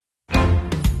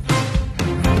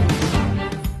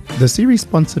The series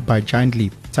sponsored by Giant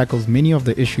Leap tackles many of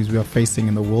the issues we are facing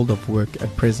in the world of work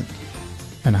at present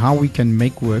and how we can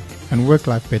make work and work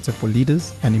life better for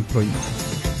leaders and employees.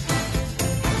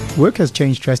 Work has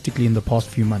changed drastically in the past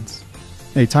few months.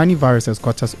 A tiny virus has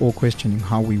got us all questioning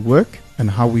how we work and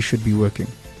how we should be working.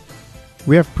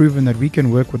 We have proven that we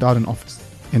can work without an office.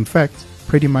 In fact,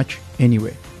 pretty much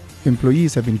anywhere.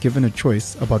 Employees have been given a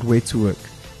choice about where to work.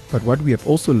 But what we have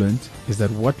also learned is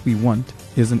that what we want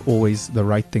isn't always the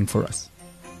right thing for us.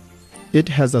 It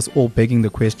has us all begging the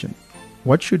question,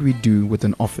 what should we do with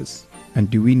an office? And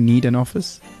do we need an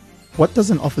office? What does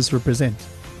an office represent?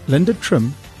 Linda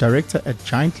Trim, director at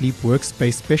Giant Leap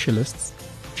Workspace Specialists,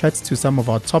 chats to some of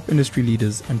our top industry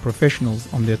leaders and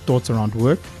professionals on their thoughts around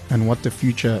work and what the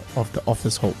future of the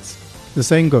office holds. The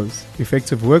saying goes,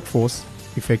 effective workforce,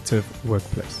 effective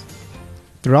workplace.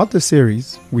 Throughout the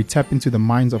series, we tap into the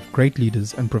minds of great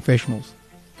leaders and professionals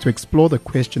to explore the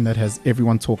question that has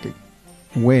everyone talking.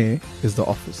 Where is the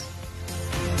office?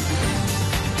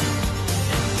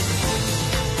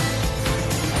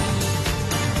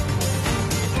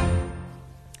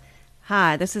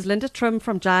 Hi, this is Linda Trim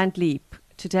from Giant Leap.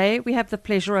 Today we have the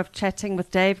pleasure of chatting with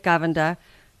Dave Govender,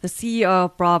 the CEO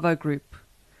of Bravo Group.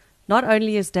 Not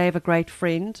only is Dave a great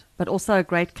friend, but also a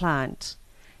great client.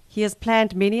 He has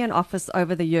planned many an office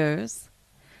over the years,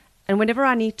 and whenever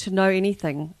I need to know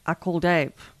anything, I call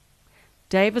Dave.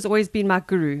 Dave has always been my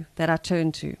guru that I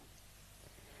turn to.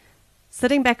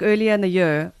 Sitting back earlier in the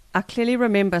year, I clearly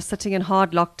remember sitting in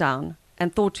hard lockdown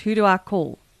and thought, who do I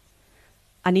call?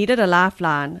 I needed a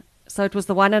lifeline, so it was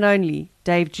the one and only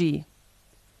Dave G.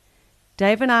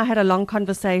 Dave and I had a long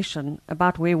conversation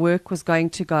about where work was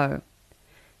going to go.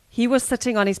 He was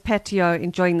sitting on his patio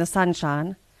enjoying the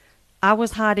sunshine. I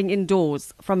was hiding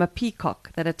indoors from a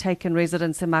peacock that had taken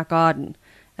residence in my garden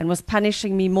and was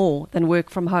punishing me more than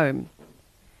work from home.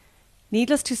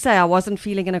 Needless to say, I wasn't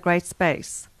feeling in a great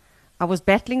space. I was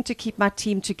battling to keep my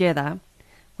team together.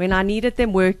 When I needed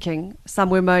them working, some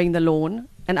were mowing the lawn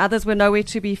and others were nowhere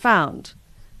to be found.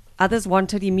 Others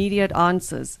wanted immediate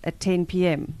answers at 10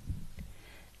 p.m.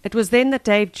 It was then that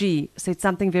Dave G said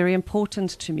something very important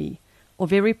to me, or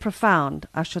very profound,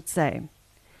 I should say.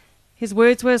 His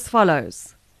words were as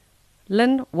follows: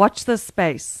 Lynn, watch this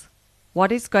space.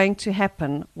 What is going to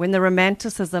happen when the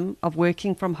romanticism of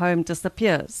working from home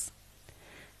disappears?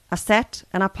 I sat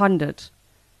and I pondered.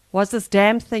 Was this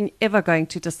damn thing ever going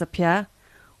to disappear?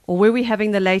 Or were we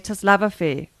having the latest love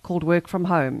affair called work from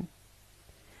home?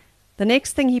 The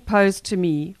next thing he posed to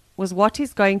me was what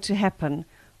is going to happen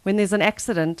when there's an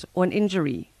accident or an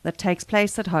injury that takes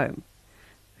place at home.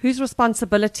 Whose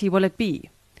responsibility will it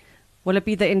be? Will it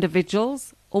be the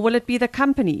individuals or will it be the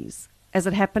companies, as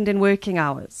it happened in working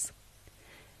hours?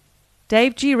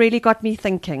 Dave G really got me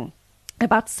thinking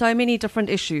about so many different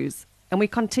issues, and we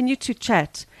continued to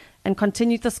chat and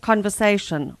continued this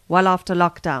conversation well after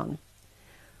lockdown.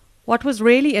 What was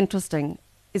really interesting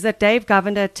is that Dave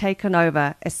Govender had taken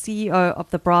over as CEO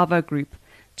of the Bravo Group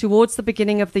towards the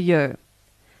beginning of the year.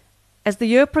 As the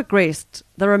year progressed,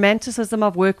 the romanticism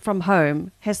of work from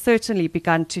home has certainly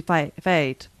begun to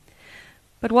fade.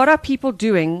 But what are people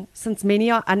doing, since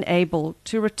many are unable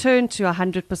to return to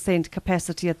 100%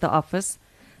 capacity at the office,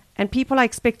 and people are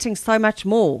expecting so much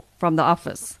more from the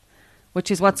office,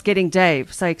 which is what's getting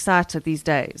Dave so excited these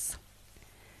days.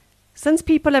 Since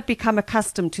people have become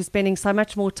accustomed to spending so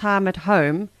much more time at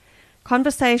home,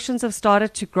 conversations have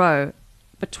started to grow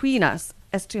between us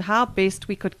as to how best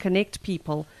we could connect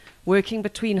people working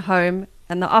between home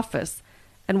and the office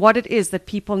and what it is that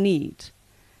people need.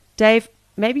 Dave,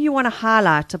 maybe you want to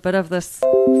highlight a bit of this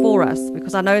for us,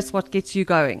 because I know it's what gets you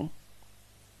going.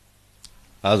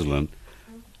 Aslan,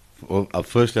 well,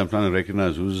 firstly, I'm trying to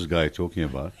recognize who's this guy talking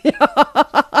about.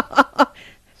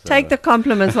 Take the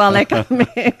compliments while they come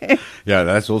in. Yeah,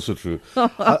 that's also true.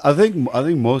 I think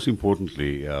most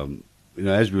importantly,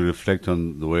 as we reflect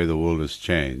on the way the world has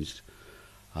changed,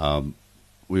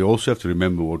 we also have to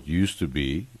remember what used to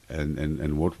be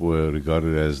and what were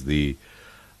regarded as the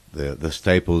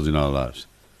staples in our lives.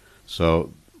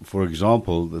 So, for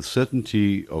example, the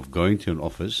certainty of going to an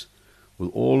office with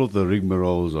all of the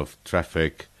rigmaroles of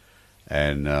traffic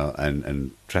and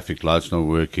traffic lights not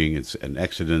working, and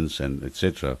accidents and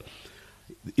etc.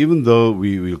 Even though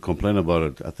we will complain about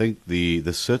it, I think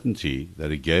the certainty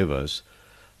that it gave us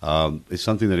is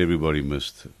something that everybody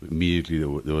missed immediately.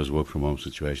 There was work from home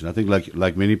situation. I think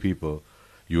like many people,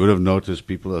 you would have noticed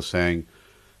people are saying,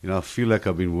 I feel like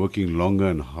I've been working longer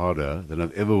and harder than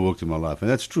I've ever worked in my life. And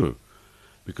that's true.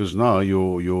 Because now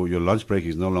your lunch break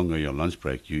is no longer your lunch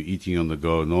break. You're eating on the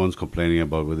go. No one's complaining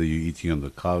about whether you're eating on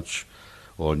the couch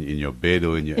or in your bed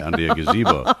or under your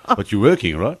gazebo. But you're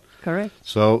working, right? Correct.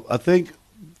 So I think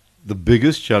the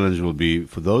biggest challenge will be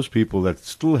for those people that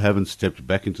still haven't stepped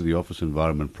back into the office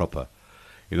environment proper.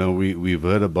 You know, we've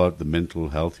heard about the mental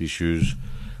health issues.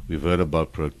 We've heard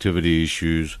about productivity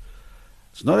issues.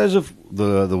 It's not as if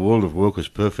the world of work was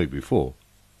perfect before,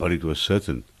 but it was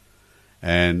certain.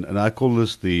 And I call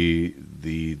this the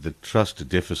trust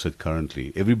deficit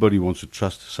currently. Everybody wants to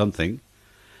trust something,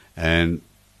 and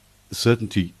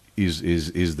certainty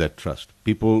is that trust.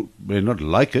 People may not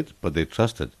like it, but they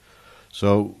trust it.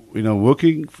 So, you know,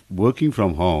 working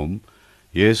from home,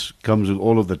 yes, comes with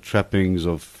all of the trappings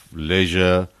of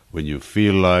leisure. When you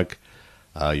feel like,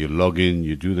 you log in,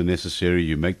 you do the necessary,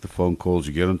 you make the phone calls,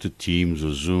 you get onto Teams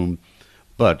or Zoom.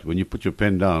 But when you put your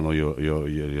pen down or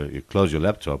you close your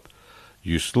laptop,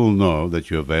 you still know that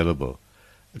you're available.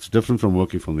 It's different from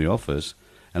working from the office.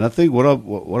 And I think what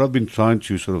I've been trying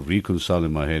to sort of reconcile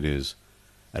in my head is,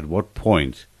 at what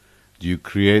point do you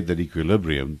create that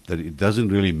equilibrium that it doesn't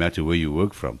really matter where you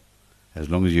work from, as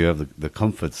long as you have the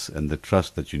comforts and the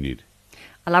trust that you need.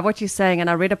 I love what you're saying, and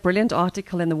I read a brilliant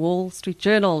article in the Wall Street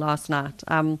Journal last night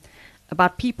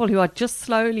about people who are just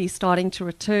slowly starting to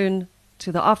return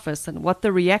to the office and what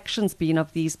the reaction's been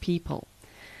of these people.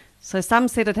 So some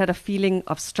said it had a feeling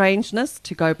of strangeness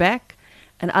to go back,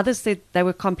 and others said they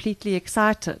were completely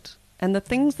excited. And the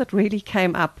things that really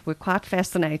came up were quite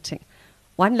fascinating.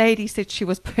 One lady said she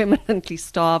was permanently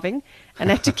starving and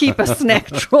had to keep a snack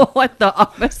drawer at the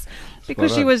office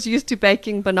because she was used to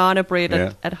baking banana bread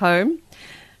at home.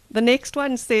 The next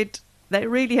one said they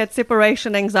really had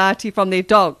separation anxiety from their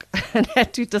dog and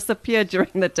had to disappear during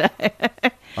the day.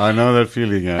 I know that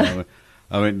feeling.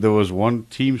 I mean, there was one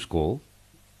Teams call,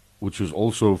 which was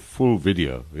also full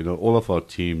video. You know, all of our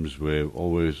teams were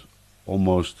always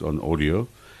almost on audio,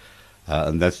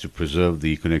 and that's to preserve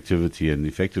the connectivity and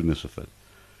effectiveness of it.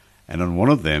 And on one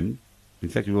of them, in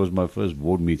fact, it was my first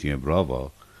board meeting at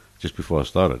Bravo, just before I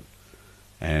started.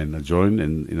 And I joined,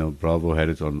 and, you know, Bravo had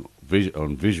it on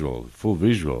visual, full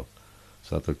visual.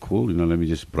 So I thought, cool, you know, let me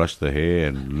just brush the hair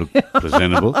and look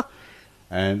presentable.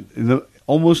 And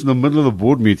almost in the middle of the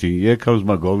board meeting, here comes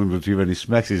my golden retriever, and he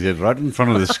smacks his head right in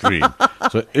front of the screen.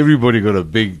 So everybody got a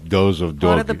big dose of dog.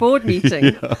 Part of the board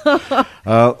meeting.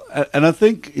 And I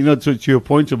think, you know, to your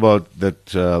point about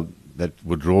that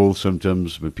withdrawal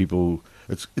symptoms, when people,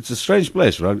 it's a strange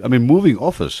place, right? I mean, moving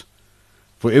office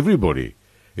for everybody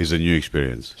is a new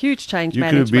experience. Huge change You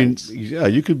management.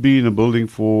 you could be in a building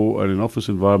in an office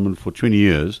environment for 20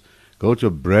 years, go to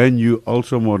a brand new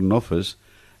ultra-modern office,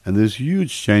 and there's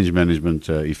huge change management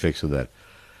effects of that.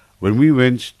 When we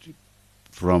went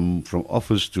from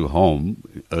office to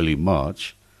home early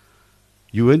March,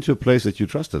 you went to a place that you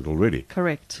trusted already.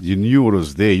 Correct. You knew what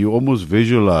was there. You almost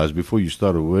visualized before you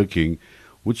started working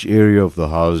which area of the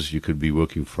house you could be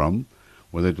working from,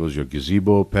 whether it was your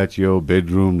gazebo, patio,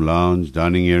 bedroom, lounge,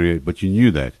 dining area, but you knew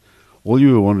that. All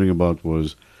you were wondering about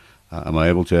was, am I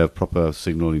able to have proper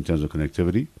signal in terms of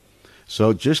connectivity?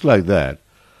 So just like that,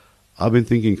 I've been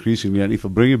thinking increasingly, and if I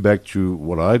bring it back to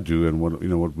what I do and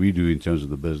what we do in terms of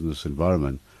the business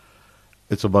environment,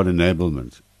 it's about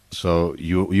enablement. So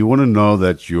you want to know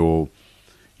that your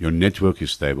network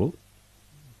is stable.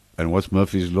 And what's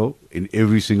Murphy's Law? In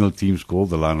every single Teams call,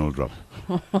 the line will drop.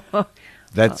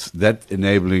 That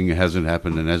enabling hasn't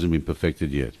happened and hasn't been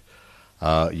perfected yet.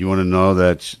 You want to know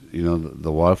that, you know,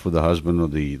 the wife or the husband or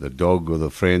the dog or the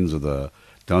friends or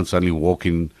don't suddenly walk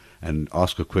in and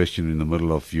ask a question in the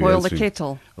middle of you Boil answering. the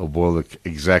kettle. Or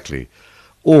exactly.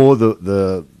 Or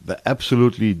the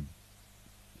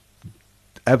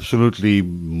absolutely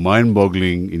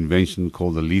mind-boggling invention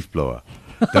called the leaf blower.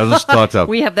 Doesn't start up.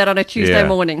 We have that on a Tuesday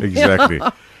morning. Exactly.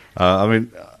 I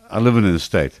mean, I live in an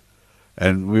estate,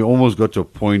 and we almost got to a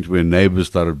point where neighbors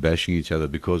started bashing each other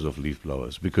because of leaf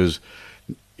blowers. Because,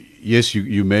 yes,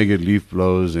 you may get leaf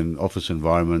blowers in office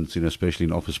environments, you know, especially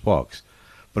in office parks,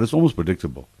 but it's almost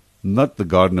predictable. Not the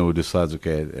gardener who decides,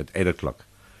 okay, at 8 o'clock,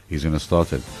 he's going to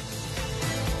start it.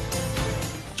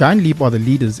 Giant Leap are the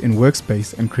leaders in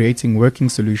workspace and creating working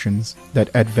solutions that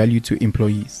add value to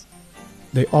employees.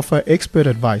 They offer expert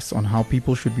advice on how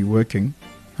people should be working,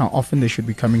 how often they should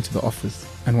be coming to the office,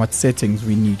 and what settings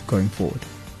we need going forward.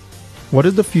 What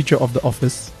is the future of the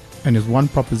office, and is one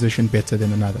proposition better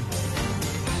than another?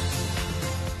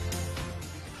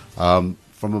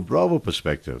 From a Bravo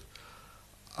perspective,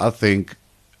 I think,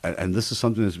 and this is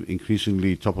something that's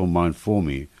increasingly top of mind for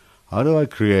me, how do I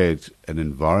create an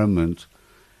environment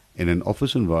in an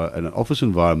office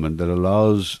environment that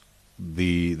allows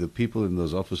the people in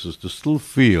those offices to still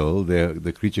feel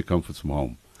the creature comforts from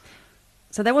home?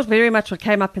 So that was very much what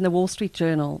came up in the Wall Street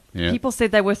Journal. Yeah. People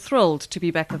said they were thrilled to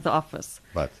be back at the office.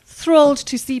 But Thrilled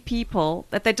to see people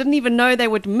that they didn't even know they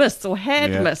would miss or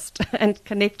had Yeah. missed and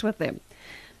connect with them.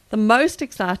 The most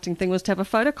exciting thing was to have a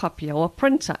photocopier or a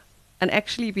printer and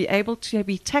actually be able to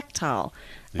be tactile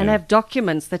and Yeah. have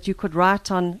documents that you could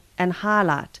write on and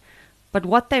highlight. But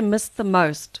what they missed the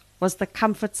most was the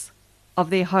comforts of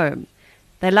their home.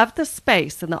 They loved the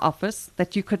space in the office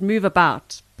that you could move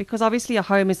about, because obviously a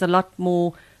home is a lot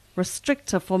more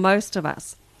restrictive for most of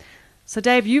us. So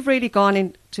Dave, you've really gone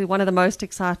into one of the most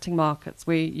exciting markets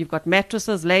where you've got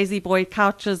mattresses, lazy boy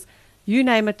couches, you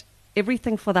name it,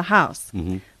 everything for the house.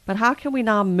 Mm-hmm. But how can we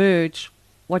now merge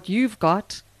what you've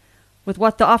got with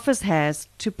what the office has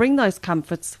to bring those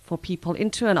comforts for people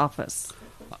into an office?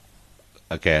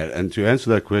 Okay, and to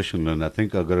answer that question, then I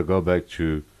think I've got to go back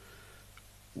to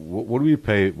what do we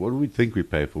pay? What do we think we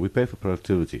pay for? We pay for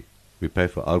productivity. We pay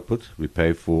for output. We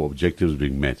pay for objectives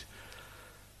being met.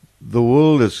 The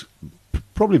world is,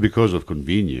 probably because of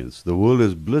convenience, the world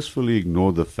has blissfully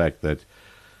ignored the fact that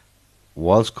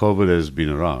whilst COVID has been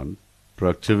around,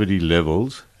 productivity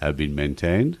levels have been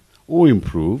maintained or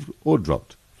improved or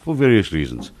dropped for various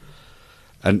reasons.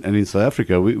 And in South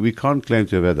Africa, we can't claim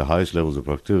to have had the highest levels of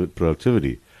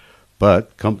productivity,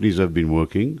 but companies have been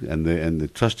working and they're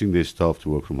trusting their staff to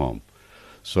work from home.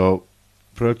 So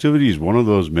productivity is one of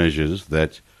those measures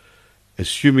that,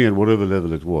 assuming at whatever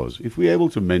level it was, if we're able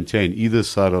to maintain either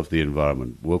side of the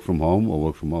environment, work from home or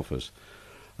work from office,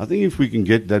 I think if we can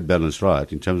get that balance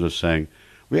right in terms of saying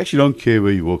we actually don't care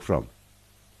where you work from,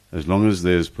 as long as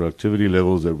there's productivity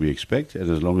levels that we expect and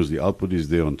as long as the output is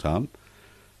there on time,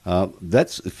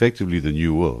 that's effectively the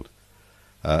new world.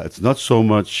 It's not so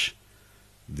much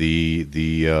the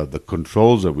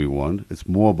controls that we want. It's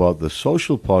more about the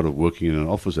social part of working in an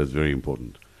office that's very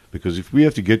important. Because if we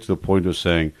have to get to the point of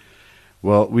saying,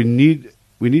 well, we need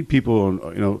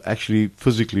people actually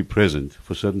physically present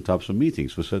for certain types of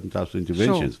meetings, for certain types of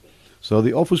interventions. Sure. So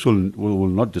the office will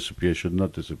not disappear, should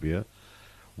not disappear.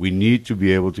 We need to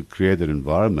be able to create an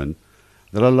environment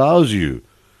that allows you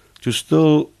to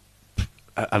still,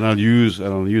 and I'll use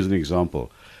an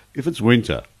example. If it's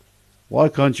winter, why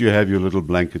can't you have your little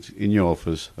blanket in your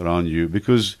office around you?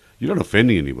 Because you're not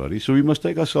offending anybody. So we must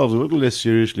take ourselves a little less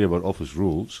seriously about office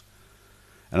rules.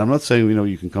 And I'm not saying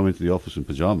you can come into the office in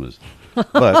pajamas,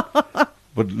 but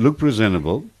look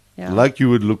presentable, Yeah. like you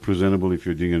would look presentable if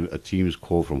you're doing a Teams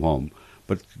call from home.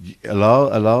 But allow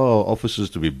our offices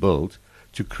to be built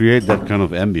to create that kind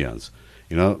of ambience.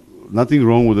 Nothing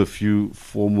wrong with a few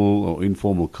formal or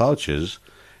informal couches,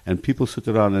 and people sit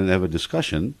around and have a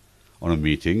discussion on a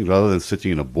meeting rather than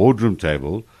sitting in a boardroom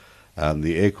table.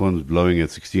 The aircon's blowing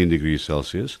at 16 degrees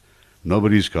Celsius.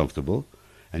 Nobody's comfortable.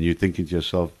 And you're thinking to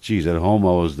yourself, geez, at home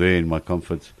I was there in my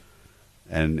comfort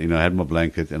and I had my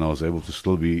blanket and I was able to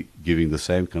still be giving the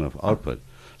same kind of output.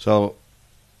 So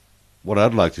what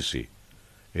I'd like to see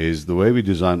is the way we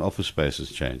design office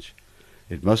spaces change.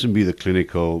 It mustn't be the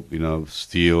clinical,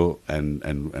 steel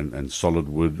and solid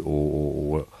wood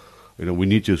or we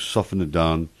need to soften it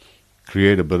down,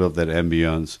 create a bit of that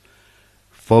ambience,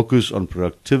 focus on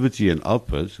productivity and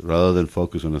output rather than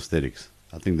focus on aesthetics.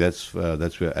 I think that's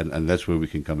where and that's where we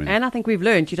can come in. And I think we've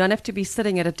learned you don't have to be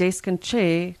sitting at a desk and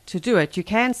chair to do it. You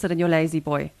can sit in your lazy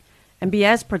boy and be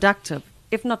as productive,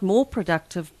 if not more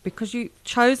productive, because you've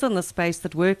chosen the space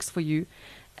that works for you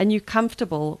and you're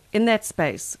comfortable in that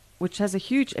space, which has a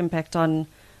huge impact on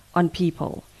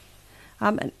people.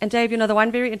 And Dave, the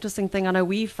one very interesting thing I know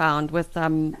we found with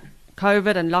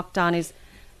COVID and lockdown is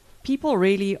people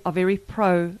really are very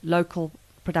pro-local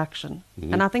production.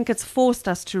 Mm-hmm. And I think it's forced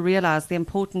us to realize the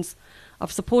importance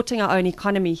of supporting our own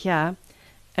economy here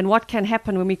and what can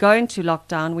happen when we go into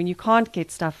lockdown when you can't get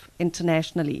stuff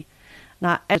internationally.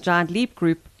 Now, at Giant Leap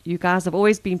Group, you guys have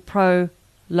always been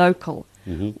pro-local.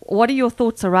 Mm-hmm. What are your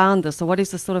thoughts around this, or what is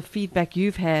the sort of feedback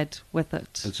you've had with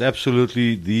it? It's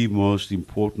absolutely the most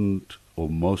important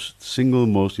or single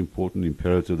most important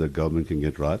imperative that government can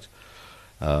get right,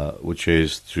 which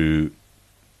is to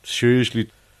seriously,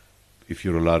 if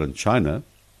you're allowed in China,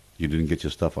 you didn't get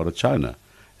your stuff out of China.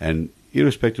 And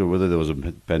irrespective of whether there was a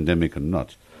pandemic or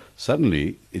not,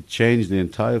 suddenly it changed the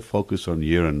entire focus on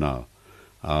here and now.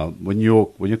 When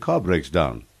your car breaks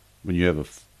down, when you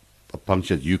have a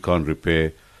puncture that you can't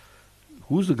repair,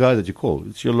 who's the guy that you call?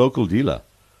 It's your local dealer.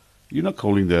 You're not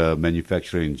calling the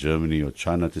manufacturer in Germany or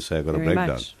China to say, I've got a Very breakdown.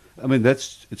 much. I mean,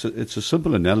 it's a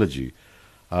simple analogy.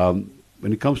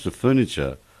 When it comes to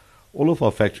furniture, all of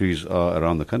our factories are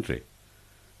around the country.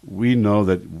 We know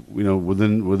that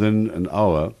within an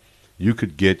hour, you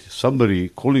could get somebody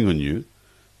calling on you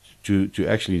to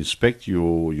actually inspect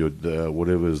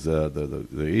whatever is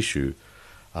the issue.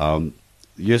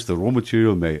 Yes, the raw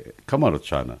material may come out of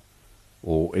China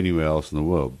or anywhere else in the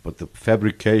world, but the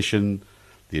fabrication,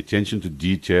 the attention to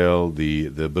detail, the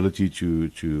ability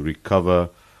to recover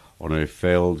on a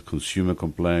failed consumer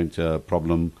complaint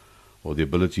problem, or the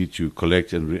ability to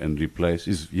collect and replace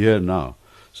is here now.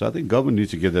 So I think government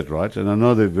needs to get that right. And I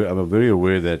know I'm very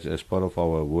aware that as part of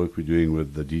our work we're doing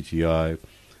with the DTI,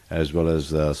 as well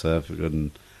as the South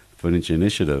African Furniture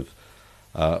Initiative,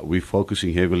 we're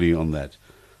focusing heavily on that.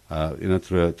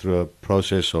 Through a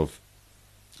process of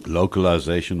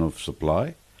localization of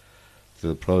supply, through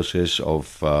the process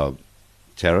of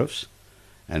tariffs,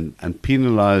 and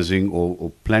penalizing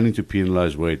or planning to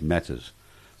penalize where it matters.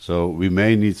 So we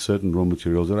may need certain raw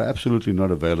materials that are absolutely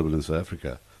not available in South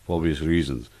Africa for obvious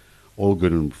reasons. All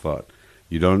good and fine.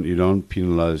 You don't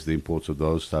penalize the imports of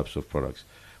those types of products.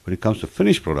 When it comes to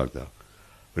finished product,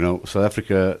 though, South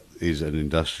Africa is an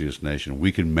industrious nation.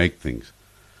 We can make things.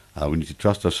 We need to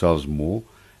trust ourselves more.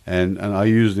 And I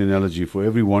use the analogy, for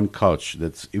every one couch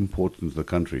that's imported into the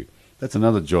country, that's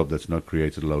another job that's not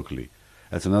created locally.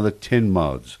 That's another 10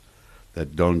 mouths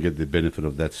that don't get the benefit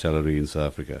of that salary in South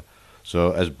Africa.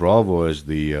 So as Bravo, as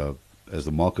the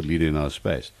market leader in our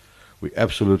space, we're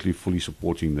absolutely fully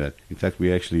supporting that. In fact,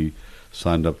 we actually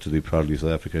signed up to the Proudly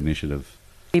South Africa initiative.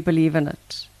 We believe in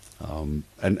it.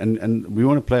 And we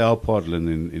want to play our part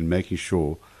in making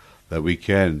sure that we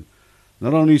can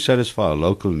not only satisfy our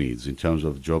local needs in terms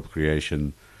of job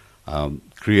creation,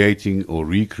 creating or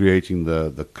recreating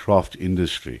the craft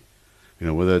industry,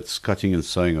 whether it's cutting and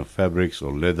sewing of fabrics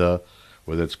or leather,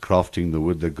 whether it's crafting the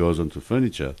wood that goes onto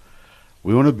furniture.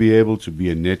 We want to be able to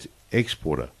be a net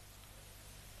exporter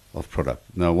of product.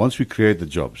 Now, once we create the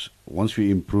jobs, once we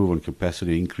improve on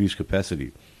capacity, increase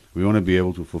capacity, we want to be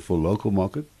able to fulfill local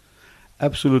market,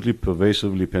 absolutely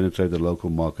pervasively penetrate the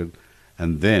local market,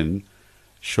 and then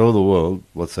show the world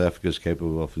what South Africa is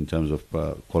capable of in terms of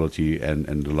quality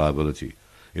and reliability.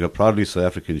 Proudly South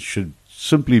African should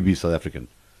simply be South African.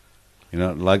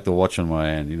 Like the watch on my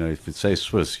hand. If it says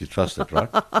Swiss, you trust it, right?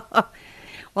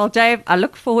 Well, Dave, I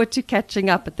look forward to catching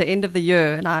up at the end of the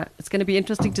year, and it's going to be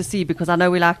interesting to see, because I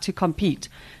know we like to compete,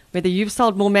 whether you've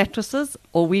sold more mattresses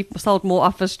or we've sold more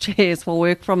office chairs for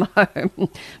work from home,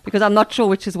 because I'm not sure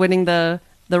which is winning the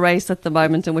race at the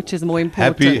moment and which is more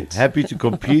important. Happy to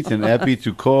compete and happy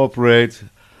to cooperate.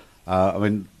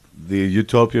 The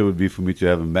utopia would be for me to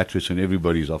have a mattress in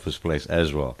everybody's office place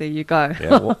as well. There you go.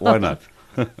 Yeah, why not?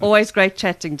 Always great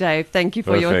chatting, Dave. Thank you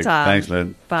for your time. Thanks,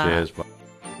 Lynn. Bye. Cheers. Bye.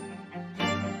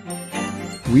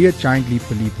 We at Giant Leap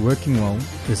believe working well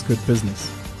is good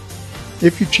business.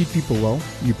 If you treat people well,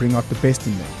 you bring out the best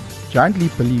in them. Giant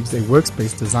Leap believes a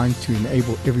workspace designed to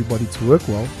enable everybody to work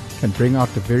well can bring out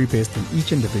the very best in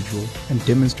each individual and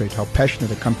demonstrate how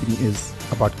passionate a company is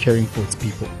about caring for its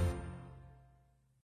people.